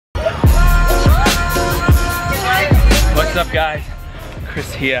What's up guys?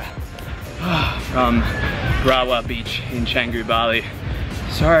 Chris here from Berawa Beach in Canggu, Bali.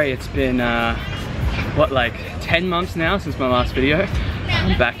 Sorry, it's been what, like 10 months now since my last video.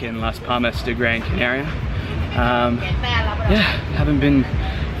 I'm back in Las Palmas de Gran Canaria. Yeah, haven't been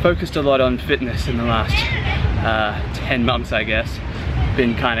focused a lot on fitness in the last 10 months, I guess.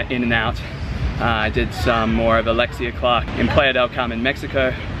 Been kind of in and out. I did some more of Alexia Clark in Playa del Carmen,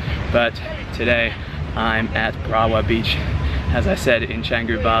 Mexico, but today I'm at Berawa Beach, as I said, in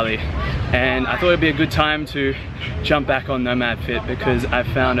Canggu, Bali. And I thought it'd be a good time to jump back on Nomad Fit because I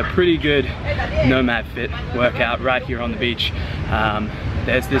found a pretty good Nomad Fit workout right here on the beach.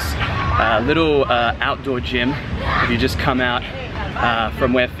 There's this little outdoor gym. If you just come out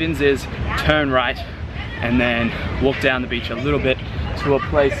from where Finn's is, turn right, and then walk down the beach a little bit to a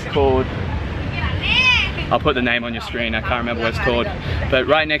place called, I'll put the name on your screen, I can't remember what it's called, but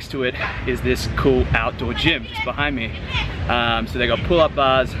right next to it is this cool outdoor gym just behind me. So they got pull-up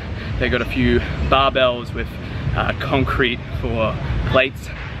bars, they got a few barbells with concrete for plates,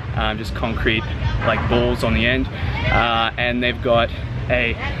 just concrete like balls on the end, and they've got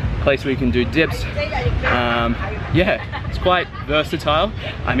a place where you can do dips. Yeah, it's quite versatile.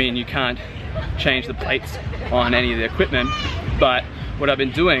 I mean, you can't change the plates on any of the equipment, but what I've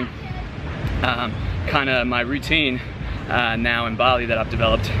been doing, kind of my routine now in Bali that I've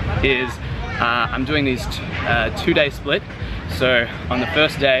developed is I'm doing these two-day split. So on the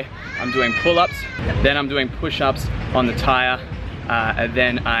first day I'm doing pull-ups, then I'm doing push-ups on the tire, and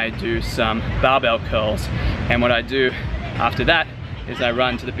then I do some barbell curls. And what I do after that is I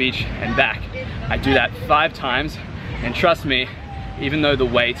run to the beach and back. I do that 5 times, and trust me, even though the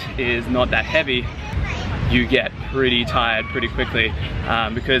weight is not that heavy, you get pretty tired pretty quickly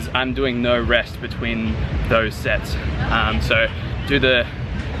because I'm doing no rest between those sets. So do the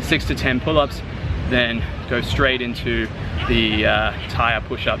 6 to 10 pull-ups, then go straight into the tire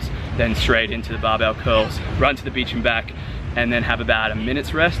push-ups, then straight into the barbell curls, run to the beach and back, and then have about a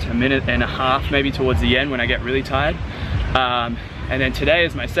minute's rest, a minute and a half maybe towards the end when I get really tired. And then today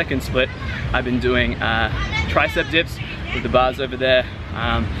is my second split. I've been doing tricep dips with the bars over there.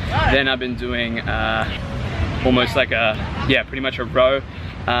 Then I've been doing almost like pretty much a row,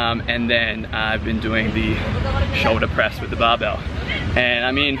 and then I've been doing the shoulder press with the barbell. And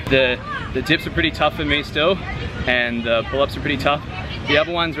I mean, the dips are pretty tough for me still, and the pull-ups are pretty tough. The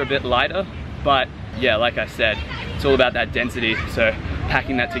other ones are a bit lighter, but yeah, like I said, it's all about that density. So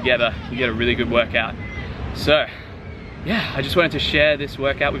packing that together, you get a really good workout. So yeah, I just wanted to share this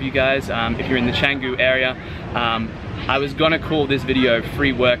workout with you guys. If you're in the Canggu area, I was gonna call this video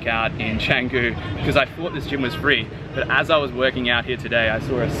free workout in Canggu because I thought this gym was free, but as I was working out here today, I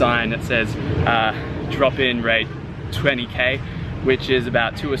saw a sign that says drop-in rate 20K, which is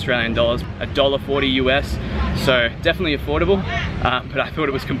about $2 Australian, $1.40 US, so definitely affordable, but I thought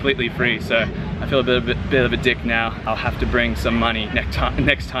it was completely free, so I feel a bit of a dick now. I'll have to bring some money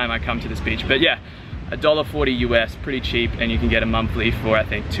next time I come to this beach. But yeah, $1.40 US, pretty cheap, and you can get a monthly for I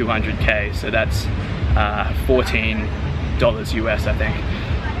think 200K, so that's $14 US I think.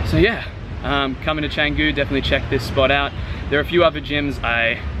 So yeah, coming to Canggu, definitely check this spot out. There are a few other gyms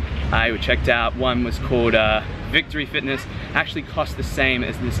I checked out. One was called Victory Fitness. Actually cost the same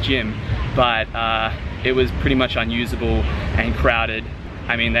as this gym, but it was pretty much unusable and crowded.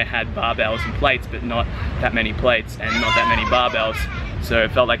 I mean, they had barbells and plates, but not that many plates and not that many barbells. So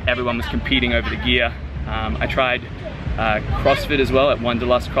it felt like everyone was competing over the gear. I tried CrossFit as well at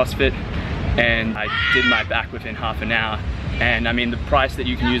Wanderlust CrossFit, and I did my back within half an hour. And I mean, the price that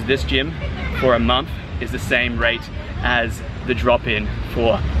you can use this gym for a month is the same rate as the drop-in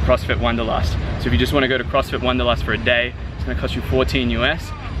for CrossFit Wanderlust. So if you just want to go to CrossFit Wanderlust for a day, it's going to cost you 14 US,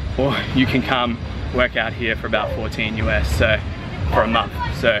 or you can come work out here for about 14 US, so for a month.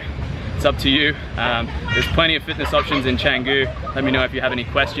 So it's up to you. There's plenty of fitness options in Canggu. Let me know if you have any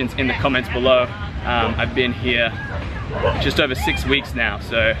questions in the comments below. I've been here just over 6 weeks now,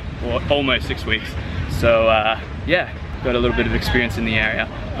 so, or almost 6 weeks. So yeah, got a little bit of experience in the area.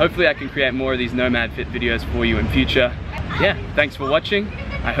 Hopefully I can create more of these Nomad Fit videos for you in future. Yeah, thanks for watching.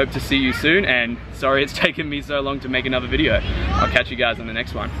 I hope to see you soon, and sorry it's taken me so long to make another video. I'll catch you guys on the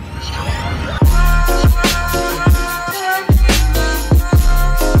next one.